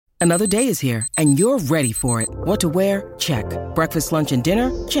Another day is here, and you're ready for it. What to wear? Check. Breakfast, lunch, and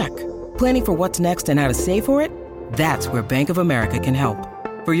dinner? Check. Planning for what's next and how to save for it? That's where Bank of America can help.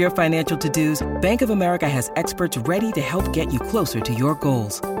 For your financial to-dos, Bank of America has experts ready to help get you closer to your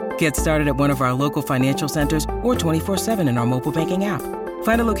goals. Get started at one of our local financial centers or 24/7 in our mobile banking app.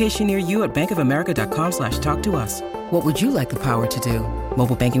 Find a location near you at bankofamerica.com/talktous. What would you like the power to do?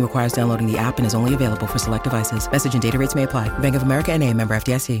 Mobile banking requires downloading the app and is only available for select devices. Message and data rates may apply. Bank of America N.A., member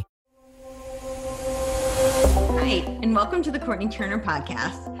FDIC. Hi, and welcome to the Courtenay Turner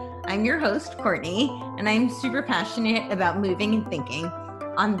podcast. I'm your host, Courtenay, and I'm super passionate about moving and thinking.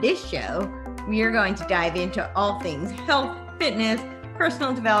 On this show, we are going to dive into all things health, fitness,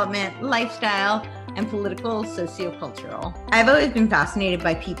 personal development, lifestyle, and political, sociocultural. I've always been fascinated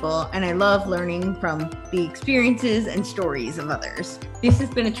by people, and I love learning from the experiences and stories of others. This has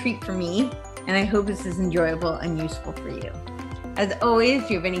been a treat for me, and I hope this is enjoyable and useful for you. As always, if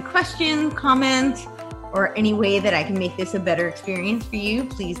you have any questions, comments, or any way that I can make this a better experience for you,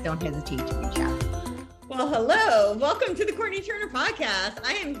 please don't hesitate to reach out. Well, hello. Welcome to the Courtenay Turner podcast.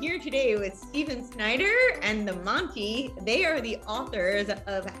 I am here today with Snyder and the Monty. They are the authors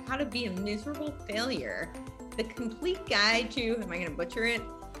of How to Be a Miserable Failure, the complete guide to, am I going to butcher it?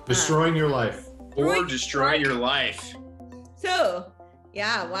 Destroying your life. Or destroying your life. So,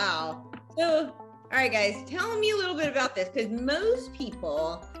 yeah, wow. So, all right, guys, tell me a little bit about this, because most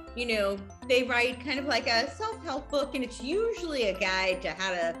people, you know, they write kind of like a self-help book, and it's usually a guide to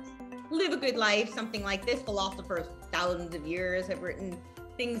how to live a good life, something like this. Philosophers thousands of years have written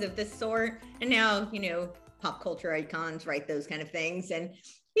things of this sort. And now, you know, pop culture icons write those kind of things. And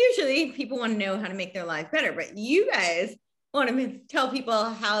usually people want to know how to make their life better. But you guys want to tell people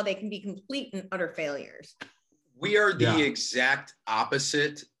how they can be complete and utter failures. We are the exact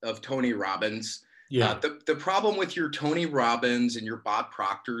opposite of Tony Robbins. Yeah. The problem with your Tony Robbins and your Bob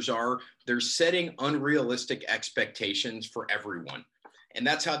Proctors are they're setting unrealistic expectations for everyone. And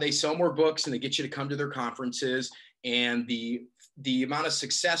that's how they sell more books, and they get you to come to their conferences. And the amount of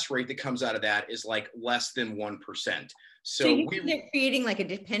success rate that comes out of that is like less than 1%. So they're creating like a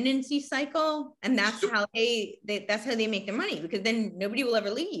dependency cycle, and that's how they make their money, because then nobody will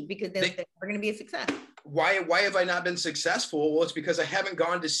ever leave because they're going to be a success. Why have I not been successful? Well, it's because I haven't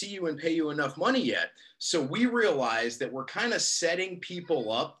gone to see you and pay you enough money yet. So we realize that we're kind of setting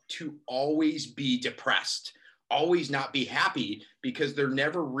people up to always be depressed, always not be happy, because they're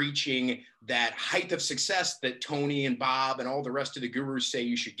never reaching that height of success that Tony and Bob and all the rest of the gurus say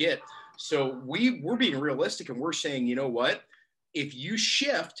you should get. So we're being realistic, and we're saying, you know what? If you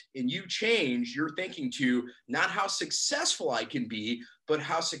shift and you change your thinking to not how successful I can be, but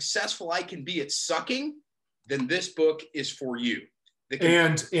how successful I can be at sucking, then this book is for you.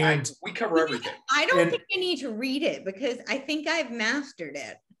 And we cover everything. I don't think you need to read it, because I think I've mastered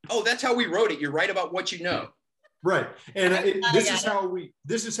it. Oh, that's how we wrote it. You're right about what you know. Right. And this is how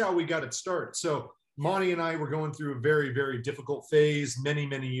we got it started. So Monty and I were going through a very, very difficult phase many,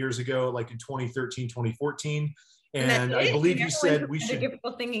 many years ago, like in 2013, 2014. And I believe you said we should. A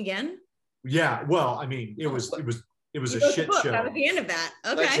difficult thing again? Yeah. Well, I mean, it was a shit show. That was the end of that.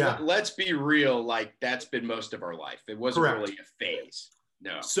 Okay. Let's be real. Like, that's been most of our life. It wasn't really a phase.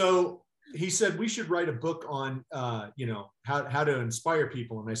 No. So he said we should write a book on, how to inspire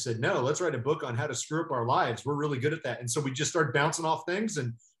people. And I said, no, let's write a book on how to screw up our lives. We're really good at that. And so we just started bouncing off things,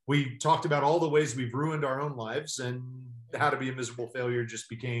 and we talked about all the ways we've ruined our own lives, and How to Be a Miserable Failure just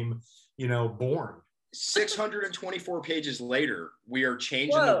became, born. 624 pages later, we are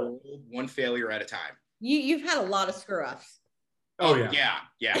changing the world one failure at a time. You've had a lot of screw ups. Oh yeah.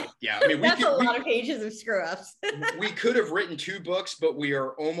 I mean, that's a lot of pages of screw ups. We could have written 2 books, but we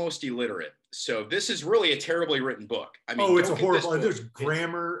are almost illiterate. So this is really a terribly written book. I mean, it's a horrible. There's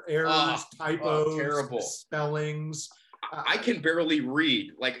grammar errors, typos, terrible spellings. I can barely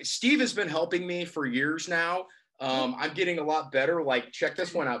read. Like, Steve has been helping me for years now. I'm getting a lot better. Like, check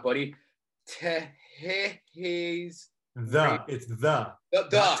this one out, buddy. It's the. Remember,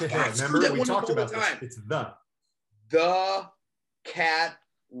 we talked about this. It's the cat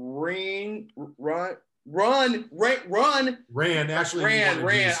ran. Actually,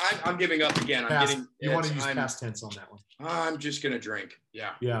 ran. I'm giving up again. You want to use past tense on that one. I'm just gonna drink.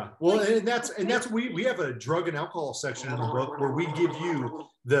 Yeah. Well, and that's we have a drug and alcohol section in the book where we give you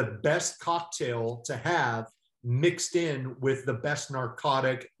the best cocktail to have mixed in with the best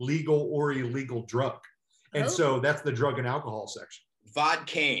narcotic, legal or illegal drug. And so that's the drug and alcohol section.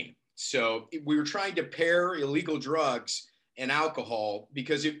 Vodka. So we were trying to pair illegal drugs and alcohol,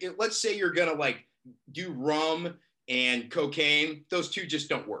 because if let's say you're going to like do rum and cocaine, those two just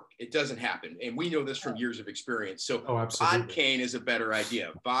don't work. It doesn't happen. And we know this from years of experience. So vodka is a better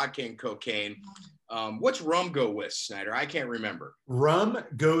idea. Vodka and cocaine. What's rum go with, Snyder? I can't remember. Rum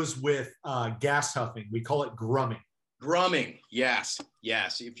goes with gas huffing. We call it grumming. Grumming. Yes.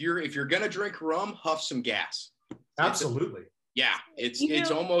 If you're going to drink rum, huff some gas. Absolutely.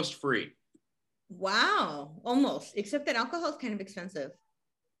 It's almost free. Wow. Almost. Except that alcohol is kind of expensive.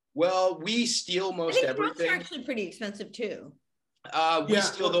 Well, we steal most everything. Drugs are actually pretty expensive too. We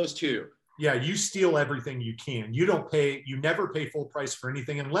steal those too. Yeah, you steal everything you can. You never pay full price for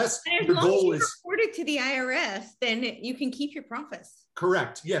anything unless your goal is report it to the IRS, then you can keep your profits.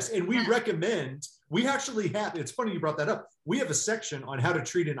 Correct. Yes. And we recommend, we actually have, it's funny you brought that up. We have a section on how to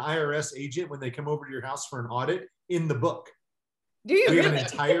treat an IRS agent when they come over to your house for an audit in the book. Do you? We have an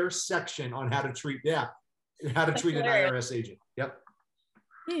entire section on how to treat an IRS agent. Yep.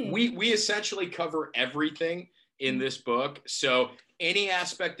 We essentially cover everything in this book. So any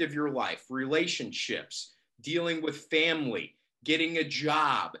aspect of your life, relationships, dealing with family, getting a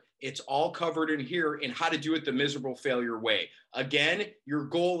job, it's all covered in here in how to do it the miserable failure way. Again, your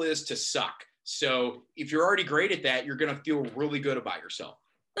goal is to suck. So if you're already great at that, you're going to feel really good about yourself.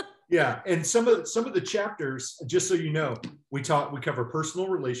 Yeah. And some of the chapters, just so you know, we cover personal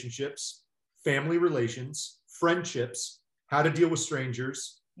relationships, family relations, friendships, how to deal with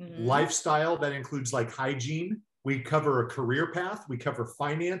strangers, lifestyle that includes like hygiene. We cover a career path. We cover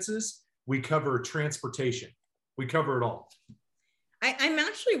finances. We cover transportation. We cover it all. I'm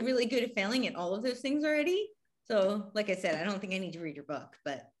actually really good at failing at all of those things already. So like I said, I don't think I need to read your book,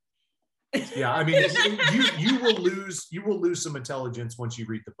 but. Yeah, I mean, you will lose some intelligence once you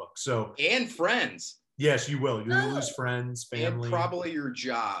read the book. So and friends. Yes, you will. You will lose friends, family, and probably your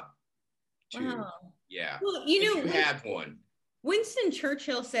job too. Wow. Yeah. Well, you have one. Winston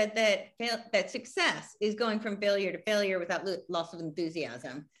Churchill said that success is going from failure to failure without loss of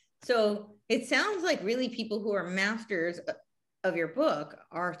enthusiasm. So it sounds like really people who are masters of your book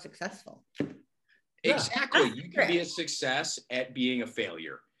are successful. Exactly. You can be a success at being a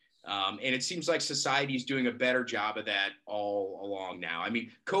failure. And it seems like society is doing a better job of that all along now. I mean,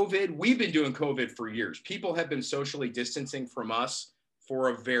 COVID, we've been doing COVID for years. People have been socially distancing from us for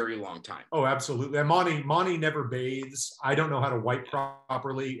a very long time. Oh, absolutely. And Monty never bathes. I don't know how to wipe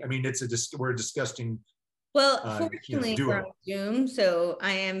properly. I mean, we're a disgusting. Well, fortunately, we're on Zoom, so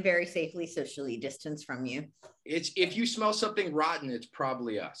I am very safely socially distanced from you. If you smell something rotten, it's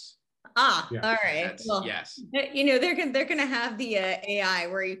probably us. All right. Well, yes. They're gonna have the AI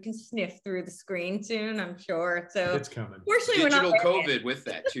where you can sniff through the screen soon, I'm sure. So it's coming. Fortunately, digital COVID with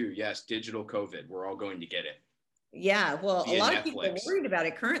that too. Yes, digital COVID. We're all going to get it. Yeah, well, a lot of people are worried about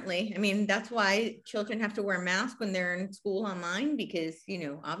it currently. I mean, that's why children have to wear masks when they're in school online because,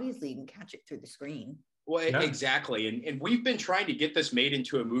 obviously you can catch it through the screen. Well, exactly. And we've been trying to get this made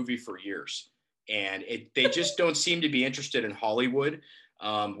into a movie for years. And they just don't seem to be interested in Hollywood.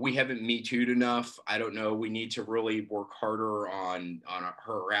 We haven't Me Too'd enough. I don't know. We need to really work harder on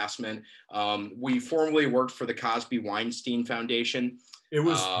harassment. We formerly worked for the Cosby Weinstein Foundation. It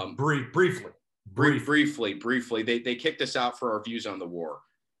was briefly. They kicked us out for our views on the war.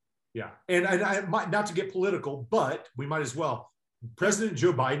 Yeah. And I might not to get political, but we might as well. President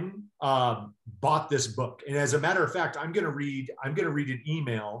Joe Biden bought this book. And as a matter of fact, I'm going to read an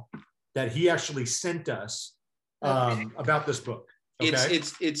email that he actually sent us about this book. Okay?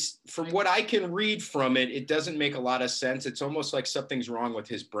 It's from what I can read from it, it doesn't make a lot of sense. It's almost like something's wrong with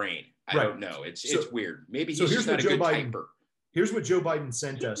his brain. I don't know. It's weird. Maybe he's just not a good typer. Here's what Joe Biden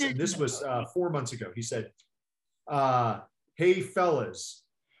sent us, and this was 4 months ago. He said, hey, fellas,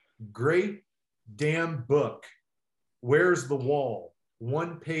 great damn book. Where's the wall?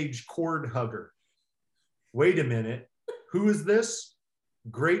 1-page cord hugger. Wait a minute. Who is this?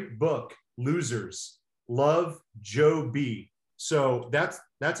 Great book. Losers. Love, Joe B. So that's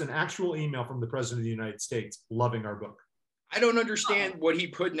an actual email from the President of the United States loving our book. I don't understand what he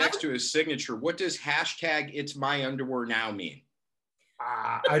put next to his signature. What does #It'sMyUnderwearNow mean?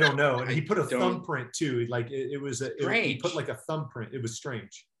 I don't know. And he put a thumbprint too. Like it was strange. He put like a thumbprint. It was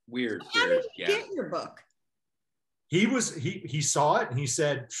strange. Weird. How did you get your book? He saw it and he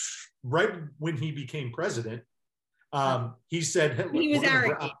said right when he became president, he said, hey, he was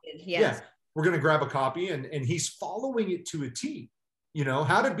arrogant. Yes. Yeah, we're going to grab a copy and he's following it to a T.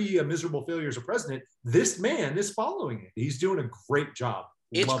 How to be a miserable failure as a president. This man is following it. He's doing a great job.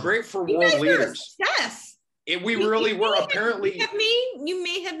 It's great for world leaders. Yes. We really were apparently. You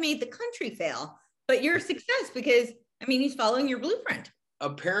may have made the country fail, but you're a success because, he's following your blueprint.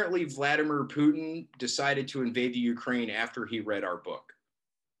 Apparently, Vladimir Putin decided to invade the Ukraine after he read our book.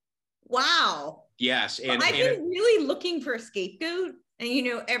 Wow. Yes. And I've been really looking for a scapegoat. And, you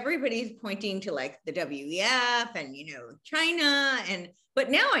know, everybody's pointing to like the WEF and, you know, China. But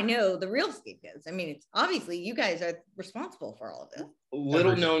now I know the real scapegoats. I mean, it's obviously you guys are responsible for all of this.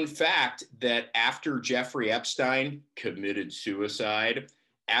 Little known fact that after Jeffrey Epstein committed suicide,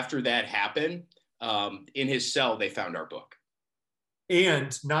 after that happened, in his cell, they found our book.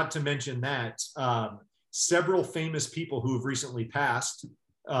 And not to mention that several famous people who have recently passed,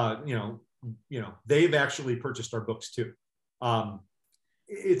 they've actually purchased our books too.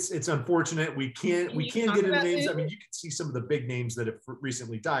 It's unfortunate. We can't get into names. I mean, you can see some of the big names that have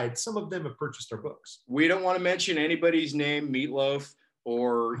recently died. Some of them have purchased our books. We don't want to mention anybody's name, Meatloaf,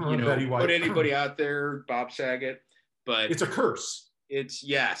 or put anybody out there, Bob Saget. But it's a curse. It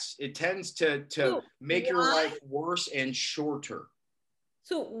tends to make your life worse and shorter.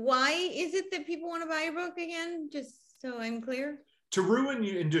 So why is it that people want to buy your book again? Just so I'm clear. To ruin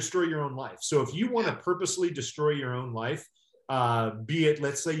you and destroy your own life. So if you want to purposely destroy your own life, be it,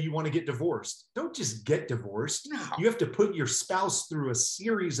 let's say you want to get divorced, don't just get divorced. No. You have to put your spouse through a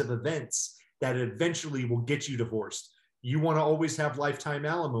series of events that eventually will get you divorced. You want to always have lifetime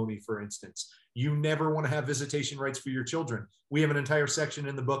alimony, for instance. You never want to have visitation rights for your children. We have an entire section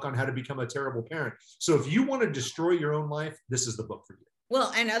in the book on how to become a terrible parent. So if you want to destroy your own life, this is the book for you.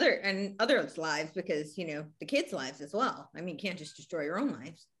 Well, and others' lives, because, you know, the kids' lives as well. I mean, you can't just destroy your own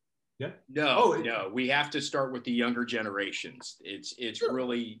lives. Yeah. No, we have to start with the younger generations. It's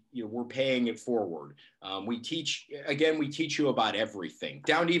really, we're paying it forward. We teach you about everything,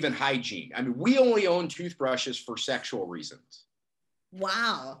 down to even hygiene. I mean, we only own toothbrushes for sexual reasons.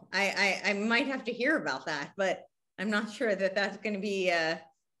 Wow. I might have to hear about that, but I'm not sure that that's going to be,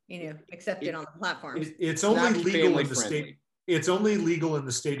 accepted on the platforms. It's only legal in the state. It's only legal in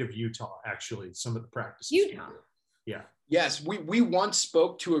the state of Utah, actually, some of the practices. Utah. Yeah. Yes, we once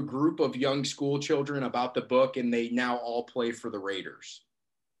spoke to a group of young school children about the book, and they now all play for the Raiders.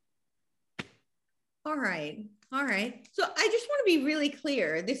 All right. So I just want to be really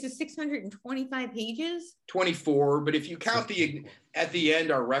clear. This is 625 pages? 24, but if you count at the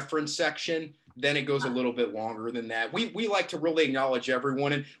end, our reference section, then it goes a little bit longer than that. We like to really acknowledge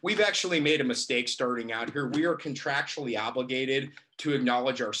everyone, and we've actually made a mistake starting out here. We are contractually obligated to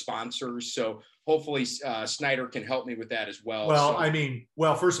acknowledge our sponsors, so hopefully Snyder can help me with that as well.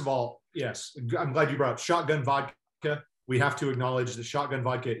 Well, first of all, yes, I'm glad you brought up Shotgun Vodka. We have to acknowledge that Shotgun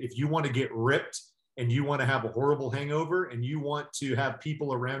Vodka, if you want to get ripped and you want to have a horrible hangover and you want to have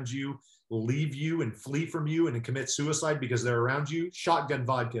people around you leave you and flee from you and commit suicide because they're around you, Shotgun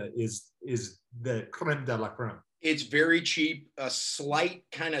Vodka is the creme de la creme. It's very cheap, a slight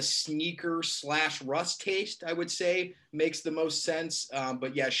kind of sneaker / rust taste, I would say, makes the most sense.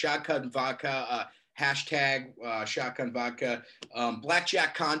 But yeah, Shotgun Vodka, hashtag Shotgun Vodka,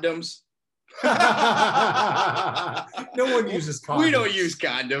 blackjack condoms. No one uses condoms. We don't use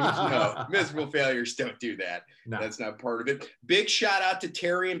condoms. No, miserable failures don't do that. No. That's not part of it. Big shout out to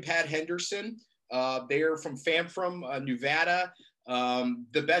Terry and Pat Henderson. They are from Famfram, Nevada.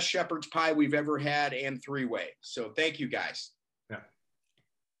 The best shepherd's pie we've ever had, and 3-way. So thank you guys.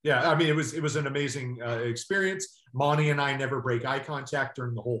 Yeah. I mean, it was an amazing experience. Monty and I never break eye contact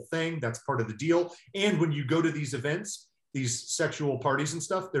during the whole thing. That's part of the deal. And when you go to these events, these sexual parties and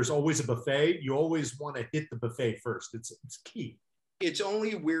stuff, there's always a buffet. You always want to hit the buffet first. It's key. It's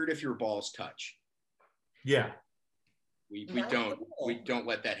only weird if your balls touch. Yeah. We don't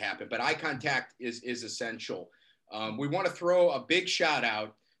let that happen. But eye contact is essential. We want to throw a big shout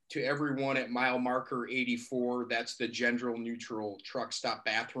out to everyone at mile marker 84. That's the gender neutral truck stop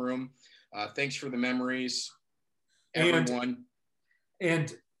bathroom. Thanks for the memories, everyone.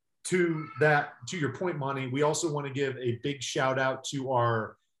 And to your point, Monty, we also want to give a big shout out to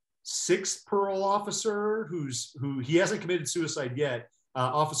our 6th parole officer who he hasn't committed suicide yet,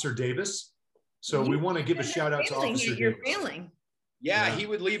 Officer Davis. So we want to give a shout out to Officer Davis. Failing. Yeah, he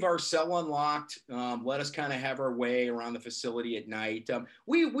would leave our cell unlocked, let us kind of have our way around the facility at night.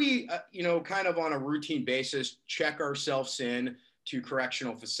 We kind of on a routine basis, check ourselves in to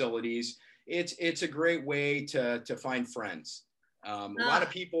correctional facilities. It's a great way to find friends. A lot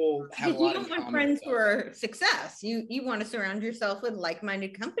of people have a lot in common. You don't want friends for success. You want to surround yourself with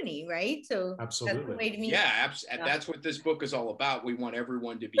like-minded company, right? So absolutely. That's the way to meet. Yeah, that's what this book is all about. We want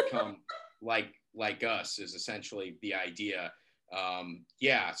everyone to become like us is essentially the idea.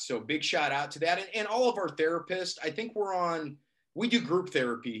 So big shout out to that. And all of our therapists, I think we do group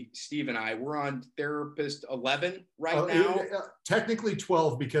therapy, Steve and I. We're on therapist 11 now. Technically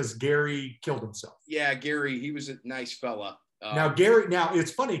 12 because Gary killed himself. Yeah, Gary, he was a nice fella. Now, Gary, now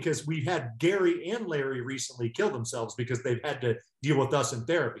it's funny because we've had Gary and Larry recently kill themselves because they've had to deal with us in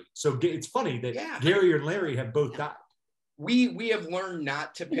therapy. So it's funny that Gary and Larry have both died. We have learned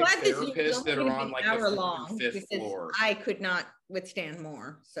not to pick therapists that are on like the 4th or 5th floor. I could not withstand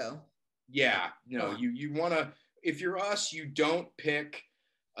more. So yeah, no, you want to, if you're us, you don't pick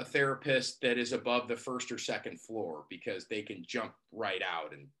a therapist that is above the 1st or 2nd floor because they can jump right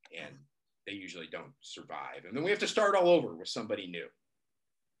out and they usually don't survive. And then we have to start all over with somebody new.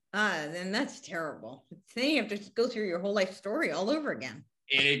 Then that's terrible. Then you have to go through your whole life story all over again.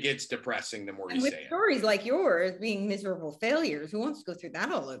 And it gets depressing the more you say it. Stories like yours being miserable failures, who wants to go through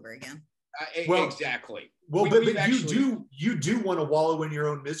that all over again? Exactly. Well, but you do want to wallow in your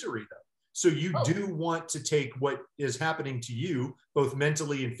own misery though. So you do want to take what is happening to you, both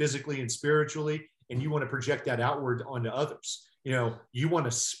mentally and physically and spiritually, and you want to project that outward onto others. You know, you want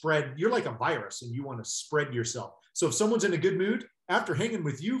to spread, you're like a virus and you want to spread yourself. So if someone's in a good mood, after hanging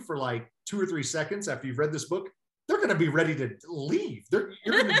with you for like 2 or 3 seconds after you've read this book, they're going to be ready to leave. You're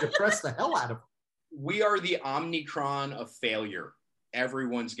going to depress the hell out of them. We are the Omicron of failure.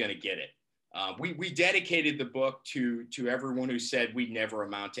 Everyone's going to get it. We dedicated the book to everyone who said we'd never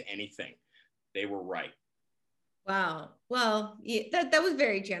amount to anything. They were right. Wow. Well, that was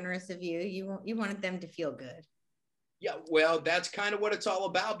very generous of you. You wanted them to feel good. Yeah, well, that's kind of what it's all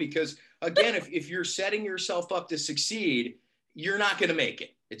about because, again, if you're setting yourself up to succeed, you're not going to make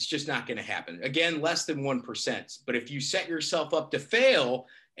it. It's just not going to happen. Again, less than 1%. But if you set yourself up to fail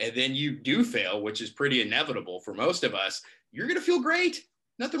and then you do fail, which is pretty inevitable for most of us, you're going to feel great.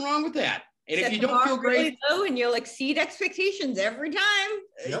 Nothing wrong with that. And if you don't feel great, really low and you'll exceed expectations every time.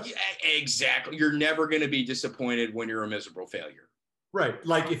 Yep. Exactly. You're never going to be disappointed when you're a miserable failure. Right.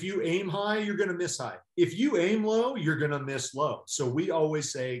 Like if you aim high, you're going to miss high. If you aim low, you're going to miss low. So we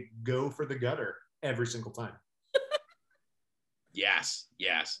always say, go for the gutter every single time. Yes.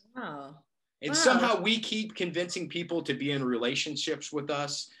 Wow. And somehow we keep convincing people to be in relationships with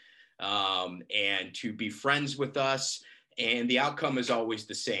us and to be friends with us. And the outcome is always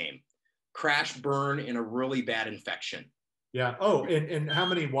the same. Crash, burn, in a really bad infection. Yeah. Oh, and how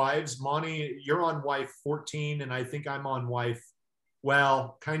many wives? Monty, you're on wife 14, and I think I'm on wife,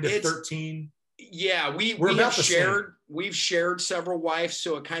 kind of 13. Yeah, we've shared several wives,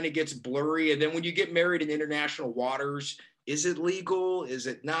 so it kind of gets blurry. And then when you get married in international waters, is it legal? Is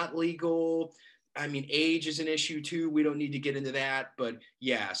it not legal? I mean, age is an issue too. We don't need to get into that. But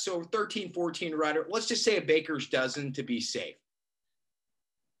yeah, so 13, 14, right? Let's just say a baker's dozen to be safe.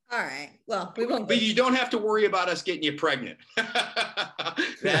 All right. Well, we won't. But you don't have to worry about us getting you pregnant.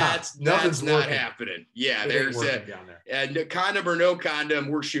 That's not happening. Yeah, there's a condom or no condom.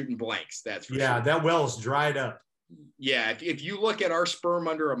 We're shooting blanks. That's for sure. Yeah, that well's dried up. Yeah, if you look at our sperm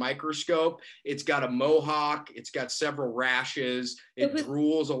under a microscope, it's got a mohawk. It's got several rashes. It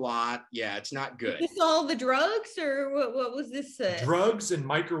drools a lot. Yeah, it's not good. Is this all the drugs or what was this? Drugs and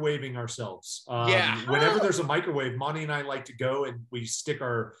microwaving ourselves. Whenever there's a microwave, Monty and I like to go and we stick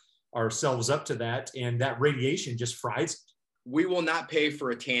ourselves up to that, and that radiation just fries it. We will not pay for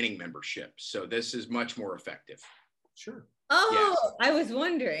a tanning membership, so this is much more effective. Sure. Oh, yes. I was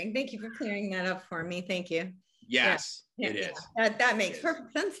wondering. Thank you for clearing that up for me. Thank you. Yes, it is. That makes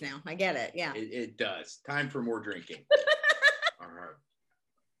perfect sense now. I get it. Yeah. It does. Time for more drinking. All right.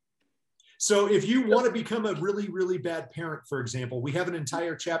 So if you want to become a really, really bad parent, for example, we have an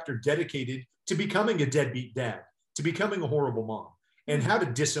entire chapter dedicated to becoming a deadbeat dad, to becoming a horrible mom, and how to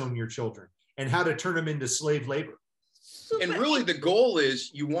disown your children and how to turn them into slave labor. And really the goal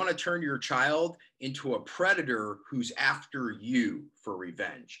is you want to turn your child into a predator who's after you for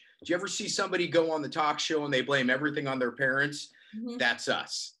revenge. Do you ever see somebody go on the talk show and they blame everything on their parents? Mm-hmm. That's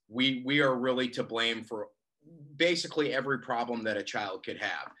us. We are really to blame for basically every problem that a child could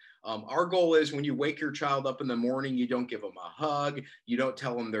have. Our goal is when you wake your child up in the morning, you don't give them a hug. You don't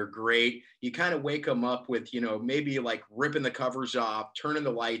tell them they're great. You kind of wake them up with, maybe like ripping the covers off, turning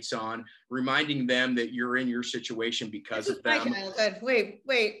the lights on, reminding them that you're in your situation because of them. Wait.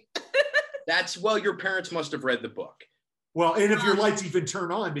 Your parents must have read the book. Well, and if your lights even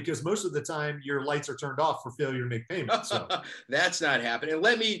turn on, because most of the time your lights are turned off for failure to make payments. So. That's not happening.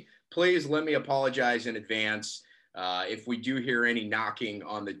 Let me apologize in advance. If we do hear any knocking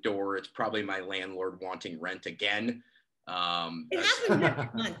on the door, it's probably my landlord wanting rent again. It happens every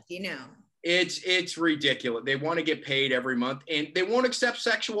month, It's ridiculous. They want to get paid every month and they won't accept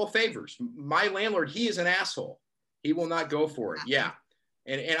sexual favors. My landlord, he is an asshole. He will not go for it. Yeah.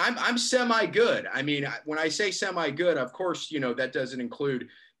 And I'm semi-good. I mean, when I say semi-good, of course, that doesn't include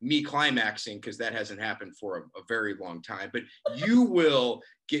me climaxing because that hasn't happened for a very long time, but you will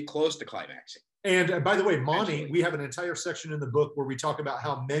get close to climaxing. And by the way, Monty, we have an entire section in the book where we talk about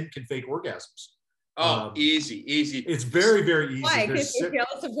how men can fake orgasms. Oh, easy. It's very, very easy. Why? Because you're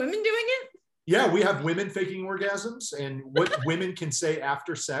jealous of women doing it? Yeah, we have women faking orgasms and what women can say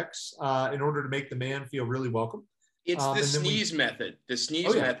after sex in order to make the man feel really welcome. It's the sneeze method. The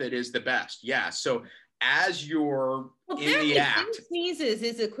sneeze method is the best. Yeah. So as you're in the act, sneezes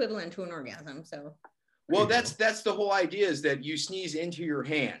is equivalent to an orgasm. So, well, that's the whole idea, is that you sneeze into your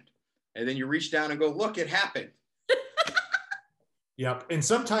hand and then you reach down and go, look, it happened. Yep. And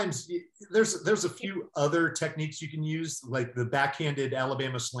sometimes there's a few other techniques you can use, like the backhanded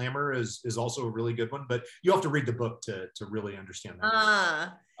Alabama slammer is also a really good one, but you have to read the book to really understand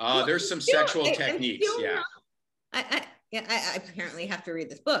that. There's some sexual techniques. I apparently have to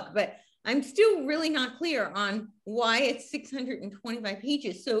read this book, but I'm still really not clear on why it's 625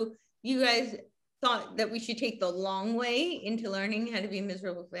 pages. So you guys thought that we should take the long way into learning how to be a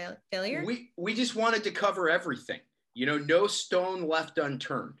miserable failure? We just wanted to cover everything. No stone left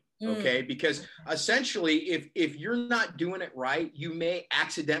unturned. Okay. Because essentially, if you're not doing it right, you may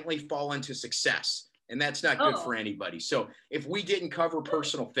accidentally fall into success, and that's not good for anybody. So if we didn't cover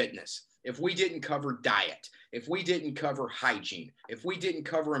personal fitness, if we didn't cover diet, if we didn't cover hygiene, if we didn't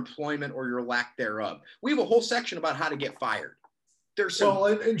cover employment or your lack thereof, we have a whole section about how to get fired. There's some. Well,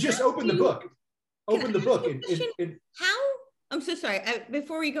 and just open the book. Open the book. How? I'm so sorry.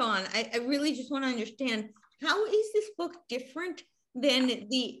 Before we go on, I really just want to understand, how is this book different than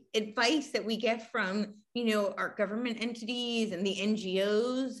the advice that we get from, our government entities and the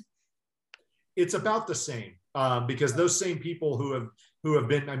NGOs? It's about the same, because those same people who have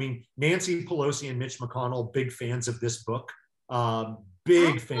been, Nancy Pelosi and Mitch McConnell, big fans of this book, fans.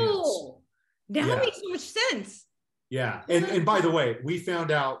 That makes so much sense. Yeah. And by the way, we found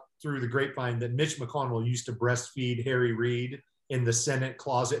out through the grapevine that Mitch McConnell used to breastfeed Harry Reid in the Senate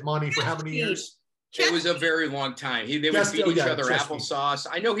closet. Monty, for how many years? It was a very long time. They would feed each other applesauce.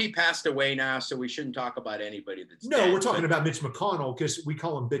 I know he passed away now, so we shouldn't talk about anybody that's dead, we're talking about Mitch McConnell because we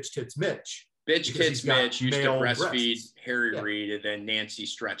call him Bitch Tits Mitch. Bitch Tits Mitch used to breastfeed Harry Reid, and then Nancy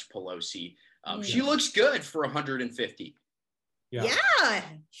Stretch Pelosi. She looks good for 150. Yeah,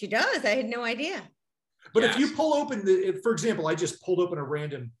 she does. I had no idea. But if you pull open for example, I just pulled open a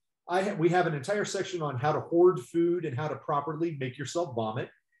random. We have an entire section on how to hoard food and how to properly make yourself vomit.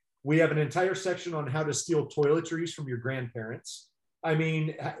 We have an entire section on how to steal toiletries from your grandparents.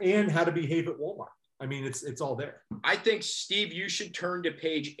 And how to behave at Walmart. It's all there. I think, Steve, you should turn to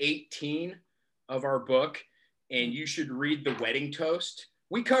page 18 of our book, and you should read the wedding toast.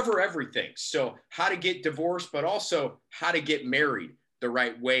 We cover everything. So how to get divorced, but also how to get married the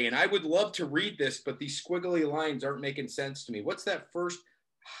right way. And I would love to read this, but these squiggly lines aren't making sense to me. What's that first?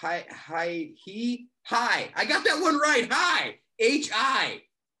 Hi. I got that one right. Hi. H-I.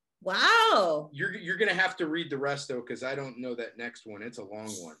 Wow. You're going to have to read the rest, though, because I don't know that next one. It's a long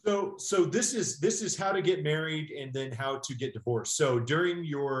one. So this is how to get married and then how to get divorced. So during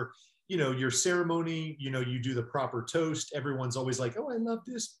your ceremony, you do the proper toast. Everyone's always like, oh, I love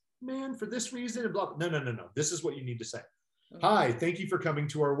this man for this reason. And blah. No. This is what you need to say. Hi, thank you for coming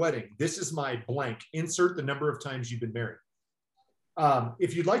to our wedding. This is my blank. Insert the number of times you've been married.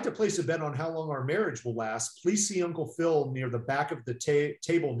 If you'd like to place a bet on how long our marriage will last, please see Uncle Phil near the back of the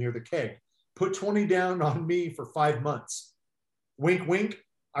table near the keg. Put 20 down on me for 5 months. Wink, wink.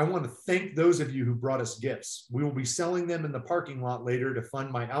 I want to thank those of you who brought us gifts. We will be selling them in the parking lot later to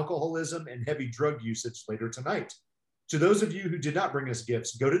fund my alcoholism and heavy drug usage later tonight. To those of you who did not bring us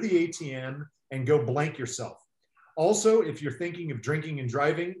gifts, go to the ATM and go blank yourself. Also, if you're thinking of drinking and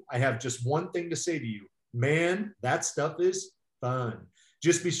driving, I have just one thing to say to you. Man, that stuff is fun.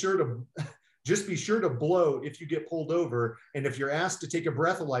 Just be sure to blow if you get pulled over. And if you're asked to take a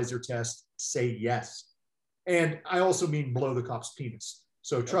breathalyzer test, say yes. And I also mean blow the cop's penis.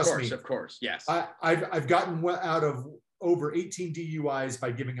 So trust me. Of course, yes. I've gotten out of over 18 DUIs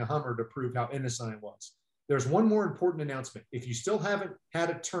by giving a Hummer to prove how innocent I was. There's one more important announcement. If you still haven't had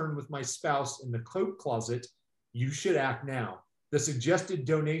a turn with my spouse in the coat closet, you should act now. The suggested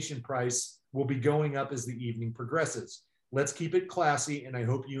donation price will be going up as the evening progresses. Let's keep it classy, and I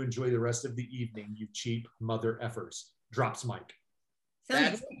hope you enjoy the rest of the evening, you cheap mother effers. Drops mic.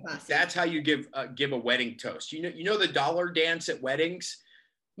 That's how you give a wedding toast. You know the dollar dance at weddings?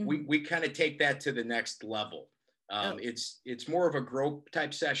 Mm-hmm. We kind of take that to the next level. It's more of a grope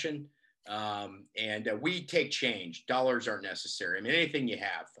type session. And we take change. Dollars aren't necessary. Anything you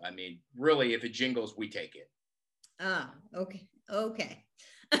have. Really, if it jingles, we take it. Okay.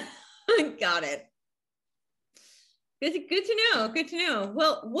 Got it. Good to know.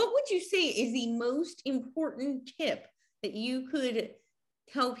 Well, what would you say is the most important tip that you could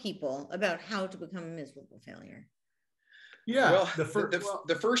tell people about how to become a miserable failure? Yeah. Well,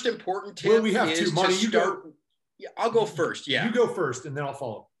 the first important tip well, we have is to. Monty, to start. Yeah, I'll go first. Yeah. You go first and then I'll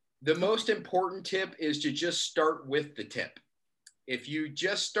follow. The most important tip is to just start with the tip. If you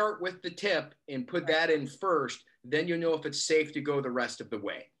just start with the tip and put that in first, then you'll know if it's safe to go the rest of the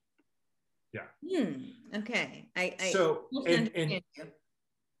way. Yeah. Okay. So and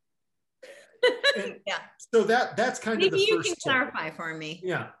yeah. So that's kind Maybe of the you first can tip. clarify for me.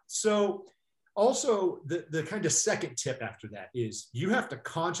 Yeah. So also the kind of second tip after that is you have to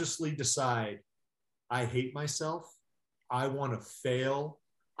consciously decide, I hate myself. I want to fail.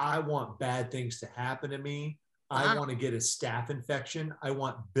 I want bad things to happen to me. I want to get a staph infection. I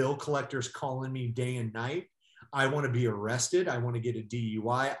want bill collectors calling me day and night. I want to be arrested. I want to get a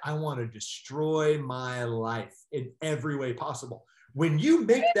DUI. I want to destroy my life in every way possible. When you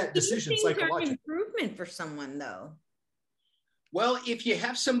make that decision psychologically, improvement for someone though. Well, if you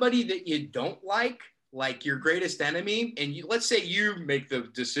have somebody that you don't like your greatest enemy, and let's say you make the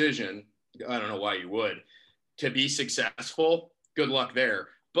decision, I don't know why you would, to be successful, good luck there.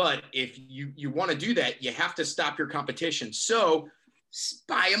 But if you want to do that, you have to stop your competition. So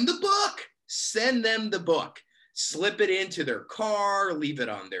buy them the book, send them the book, slip it into their car, leave it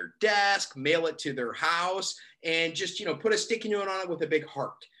on their desk, mail it to their house, and just, put a sticky note on it with a big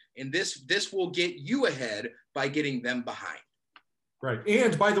heart. And this will get you ahead by getting them behind. Right.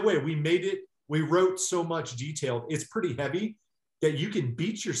 And by the way, we wrote so much detail. It's pretty heavy that you can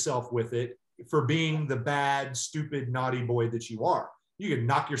beat yourself with it for being the bad, stupid, naughty boy that you are. You can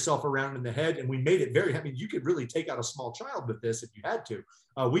knock yourself around in the head, and we made it very, you could really take out a small child with this if you had to.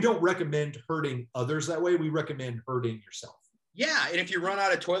 We don't recommend hurting others that way. We recommend hurting yourself. Yeah. And if you run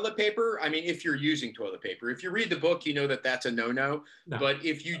out of toilet paper, if you're using toilet paper, if you read the book, you know that that's a no. But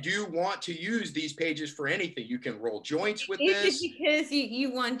if you do want to use these pages for anything, you can roll joints with this. Is it because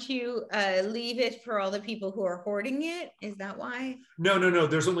you want to leave it for all the people who are hoarding it? Is that why? No.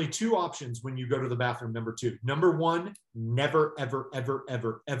 There's only two options when you go to the bathroom. Number two. Number one, never, ever, ever,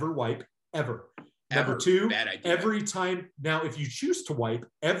 ever, ever wipe, ever. Number two, every time. Now, if you choose to wipe,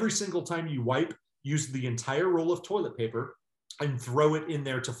 every single time you wipe, use the entire roll of toilet paper and throw it in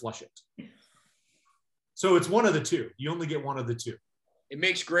there to flush it. So it's one of the two. You only get one of the two. It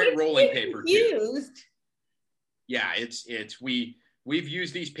makes great rolling paper too. Yeah, we've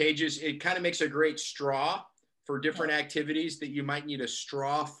used these pages. It kind of makes a great straw for different activities that you might need a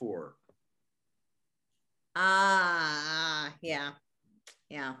straw for. Yeah,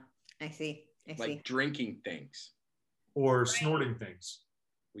 I see. Like drinking things. Or snorting things.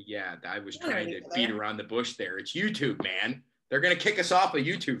 Well, yeah, I was trying to beat around the bush there. It's YouTube, man. They're going to kick us off of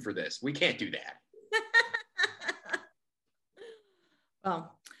YouTube for this. We can't do that.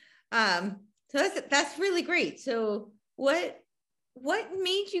 Well, so that's really great. So what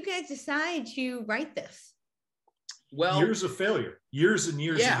made you guys decide to write this? Well, years of failure, years and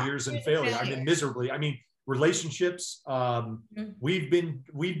years and years of failure. Miserably. Relationships. We've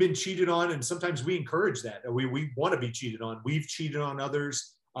been cheated on, and sometimes we encourage that. We want to be cheated on. We've cheated on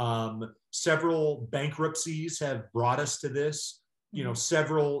others. Several bankruptcies have brought us to this.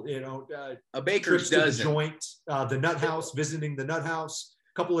 Several. A baker's dozen. To the joint, the nut house, visiting the nut house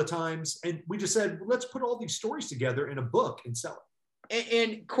a couple of times, and we just said, let's put all these stories together in a book and sell it.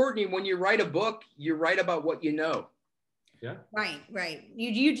 And Courtenay, when you write a book, you write about what you know. Yeah. Right.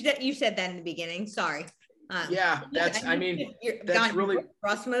 You said that in the beginning. Sorry. That's really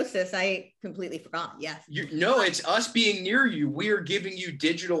osmosis. I completely forgot. Yes. It's us being near you. We are giving you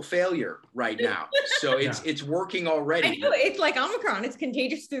digital failure right now. So it's working already. I know, it's like Omicron. It's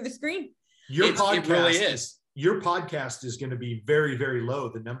contagious through the screen. It really is. Your podcast is going to be very, very low,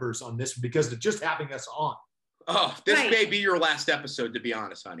 the numbers on this, because it's just having us on. Oh, this may be your last episode, to be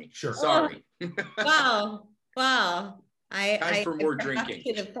honest, honey. Sure. Sorry. Wow. Time for more drinking. I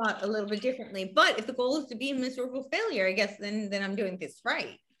should have thought a little bit differently. But if the goal is to be a miserable failure, I guess then I'm doing this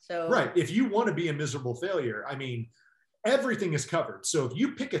right. So right. If you want to be a miserable failure, everything is covered. So if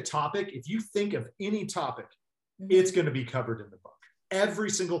you pick a topic, if you think of any topic, it's going to be covered in the book. Every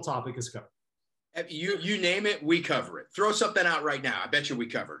single topic is covered. You name it, we cover it. Throw something out right now. I bet you we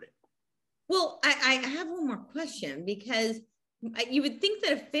covered it. Well, I have one more question, because you would think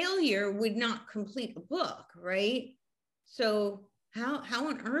that a failure would not complete a book, right? So how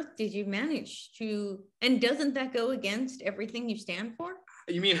on earth did you manage to, and doesn't that go against everything you stand for?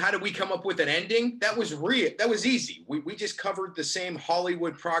 You mean, how did we come up with an ending? That was easy. We just covered the same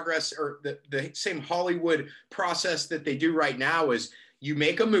Hollywood progress, or the same Hollywood process that they do right now. Is you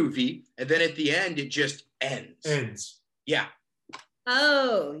make a movie, and then at the end, it just ends. Ends. Yeah.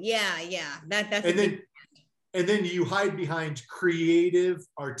 Oh, yeah. That's and then And then you hide behind creative,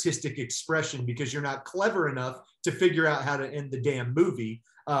 artistic expression because you're not clever enough to figure out how to end the damn movie.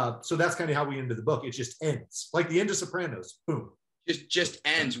 So that's kind of how we ended the book. It just ends like the end of Sopranos. Boom. Just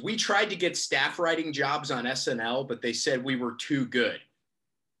ends. We tried to get staff writing jobs on SNL, but they said we were too good.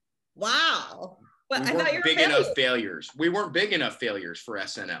 Wow. But we weren't big enough failures. We weren't big enough failures for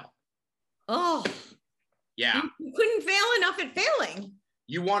SNL. Oh. Yeah. You couldn't fail enough at failing.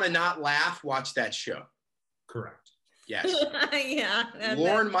 You want to not laugh? Watch that show. Correct. Yes. Yeah.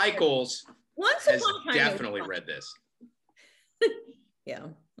 Lorne Michaels has definitely read this. Yeah.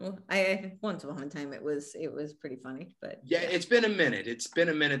 Well, once upon a time it was pretty funny, but yeah, it's been a minute. It's been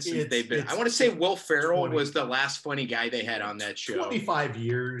a minute since they've been. I want to say Will Ferrell was the last funny guy they had on that show. 25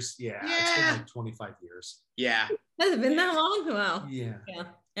 years. Yeah. It's been like 25 years. Yeah. Has it been that long? Wow. Yeah. Yeah.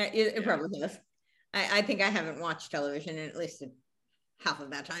 It probably has. I think I haven't watched television in at least half of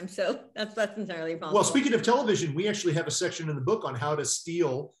that time. So that's entirely possible. Well, speaking of television, we actually have a section in the book on how to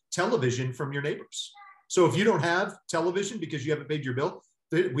steal television from your neighbors. So if you don't have television because you haven't paid your bill,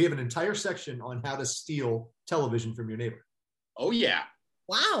 we have an entire section on how to steal television from your neighbor. Oh, yeah.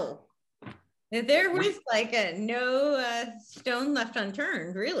 Wow. There was like no stone left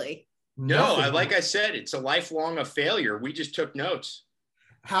unturned, really. No, like I said, it's a lifelong of failure. We just took notes.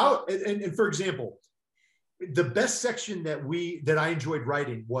 How, and for example, the best section that I enjoyed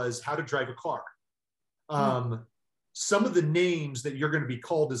writing was how to drive a car. Some of the names that you're going to be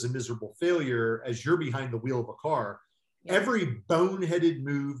called as a miserable failure as you're behind the wheel of a car, every boneheaded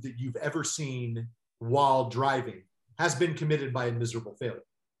move that you've ever seen while driving has been committed by a miserable failure.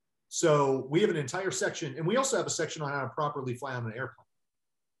 So we have an entire section, and we also have a section on how to properly fly on an airplane.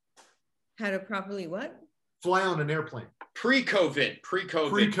 How to properly what? Fly on an airplane. Pre-COVID.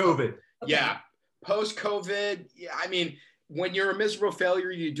 Okay. Yeah. Post-COVID, I mean, when you're a miserable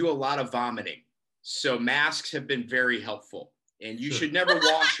failure, you do a lot of vomiting. So masks have been very helpful. And you should never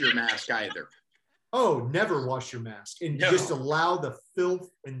wash your mask either. Oh, never wash your mask. And just allow the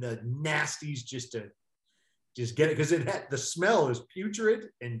filth and the nasties just get it. Because the smell is putrid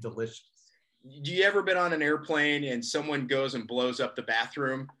and delicious. Do you ever been on an airplane and someone goes and blows up the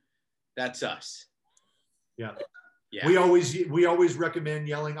bathroom? That's us. Yeah. Yeah. We always recommend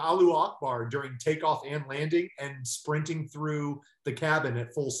yelling Allahu Akbar during takeoff and landing and sprinting through the cabin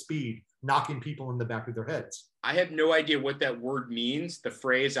at full speed, knocking people in the back of their heads. I have no idea what that word means, the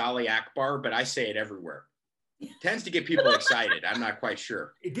phrase Ali Akbar, but I say it everywhere. It tends to get people excited. I'm not quite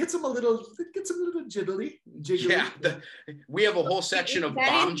sure. It gets them a little jiggly. Yeah. We have a whole section of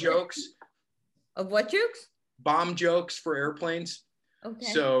bomb jokes. Of what jokes? Bomb jokes for airplanes. Okay.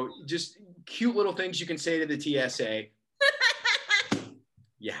 So just cute little things you can say to the TSA.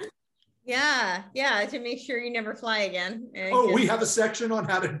 Yeah. Yeah, to make sure you never fly again. We have a section on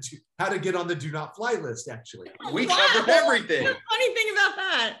how to get on the do not fly list, actually. We covered everything. The funny thing about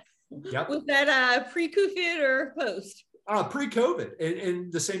that. Yep. Was that pre-COVID or post? Pre-COVID,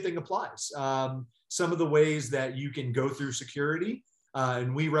 and the same thing applies. Some of the ways that you can go through security,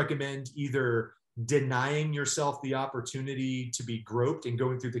 and we recommend either denying yourself the opportunity to be groped and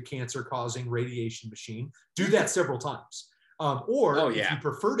going through the cancer-causing radiation machine. Do that several times. If you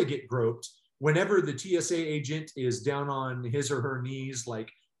prefer to get groped, whenever the TSA agent is down on his or her knees,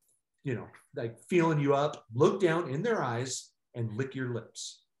 like feeling you up, look down in their eyes and lick your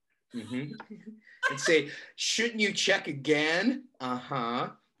lips. Mm-hmm. And say, shouldn't you check again? Yep.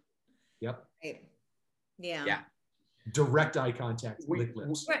 Right. Yeah. Yeah. Direct eye contact, lick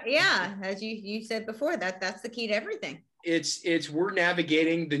lips. Yeah, as you said before, that's the key to everything. We're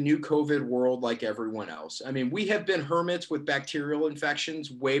navigating the new COVID world like everyone else. I mean, we have been hermits with bacterial infections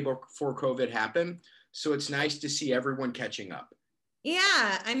way before COVID happened. So it's nice to see everyone catching up.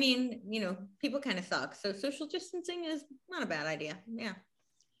 Yeah. I mean, people kind of suck. So social distancing is not a bad idea. Yeah.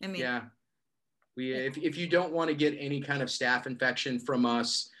 I mean, yeah. If you don't want to get any kind of staph infection from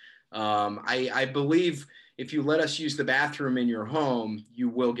us, I believe if you let us use the bathroom in your home, you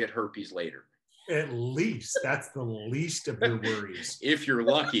will get herpes later. At least that's the least of your worries. If you're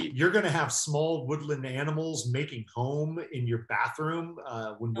lucky. You're going to have small woodland animals making home in your bathroom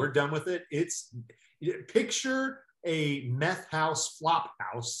when we're done with it. Picture a meth house flop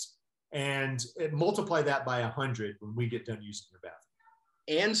house and multiply that by 100 when we get done using your bathroom.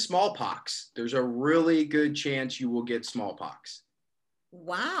 And smallpox. There's a really good chance you will get smallpox.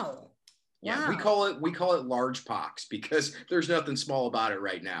 Wow. Yeah, wow. we call it large pox because there's nothing small about it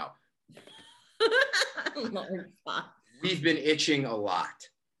right now. We've been itching a lot.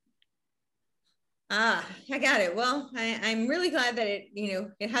 I got it. Well, I'm really glad that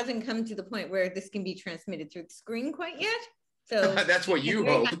it hasn't come to the point where this can be transmitted through the screen quite yet. So that's what you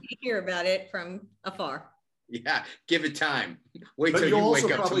very hope. happy to hear about it from afar. Yeah, give it time. Wait But till you'll you wake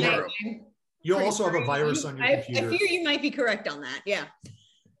also up probably tomorrow. You'll also have a virus on your computer. I fear you might be correct on that. Yeah.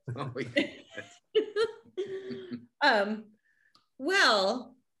 Oh, yeah.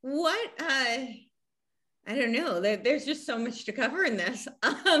 Well, what I don't know. There's just so much to cover in this.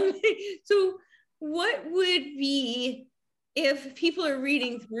 So what would be, if people are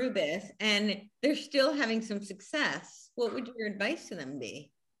reading through this and they're still having some success, what would your advice to them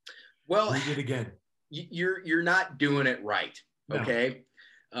be? Well, Read it again. You're not doing it right. No. Okay.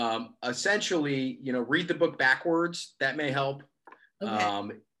 Essentially, read the book backwards. That may help.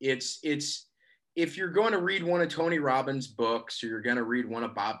 Okay. It's if you're going to read one of Tony Robbins' books, or you're going to read one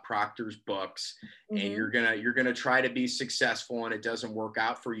of Bob Proctor's books, and you're gonna try to be successful and it doesn't work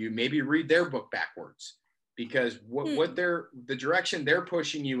out for you, maybe read their book backwards, because the direction they're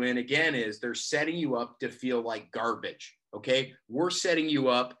pushing you in, again, is they're setting you up to feel like garbage. Okay, we're setting you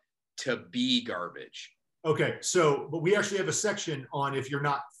up to be garbage. Okay, but we actually have a section on if you're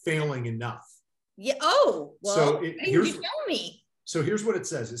not failing enough. Yeah. Oh, well, so you tell me. So here's what it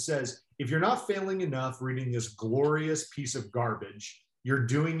says. It says, if you're not failing enough reading this glorious piece of garbage, you're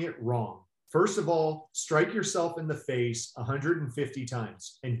doing it wrong. First of all, strike yourself in the face 150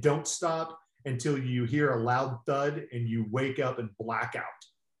 times and don't stop until you hear a loud thud and you wake up and black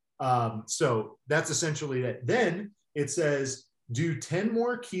out. So that's essentially it. Then it says, do 10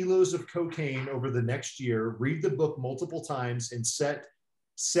 more kilos of cocaine over the next year, read the book multiple times, and set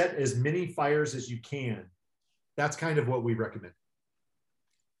as many fires as you can. That's kind of what we recommend.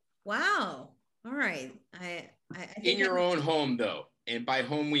 Wow. All right. I in your own home, though. And by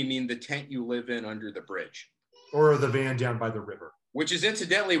home, we mean the tent you live in under the bridge. Or the van down by the river. Which is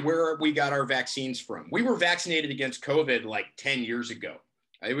incidentally where we got our vaccines from. We were vaccinated against COVID like 10 years ago.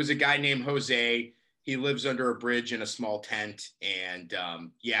 It was a guy named Jose. He lives under a bridge in a small tent. And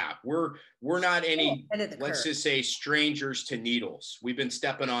we're not any, let's just say, strangers to needles. We've been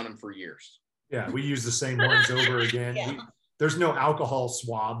stepping on them for years. Yeah, we use the same ones over again. Yeah. There's no alcohol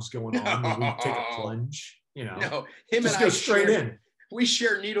swabs going on when we take a plunge. No, him just and go I straight in. We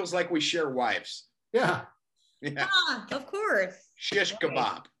share needles like we share wives. Yeah. Of course. Shish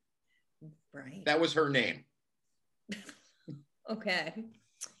kebab. Right. That was her name. Okay.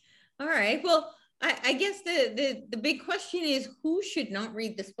 All right. Well, I guess the big question is, who should not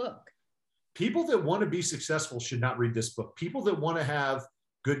read this book? People that want to be successful should not read this book. People that want to have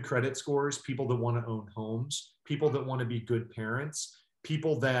good credit scores, people that want to own homes, people that want to be good parents,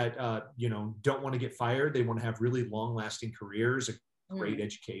 people that don't want to get fired, they want to have really long-lasting careers, a great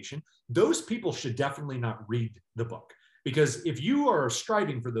education. Those people should definitely not read the book, because if you are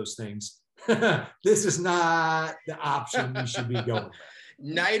striving for those things, this is not the option you should be going with.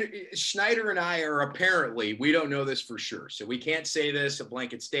 Snyder and I are apparently, we don't know this for sure, so we can't say this a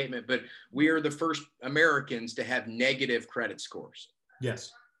blanket statement, but we are the first Americans to have negative credit scores.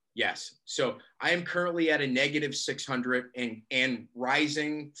 Yes. So I am currently at a negative 600 and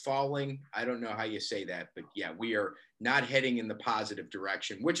rising, falling. I don't know how you say that, but yeah, we are not heading in the positive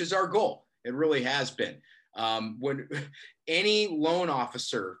direction, which is our goal. It really has been. When any loan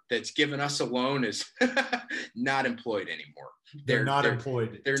officer that's given us a loan is not employed anymore. They're not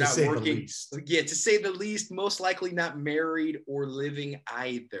employed. They're not working. Yeah, to say the least, most likely not married or living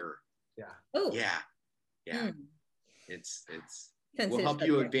either. Yeah. Oh. Yeah. It's we'll help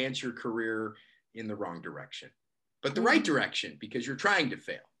you advance your career in the wrong direction, but the right direction, because you're trying to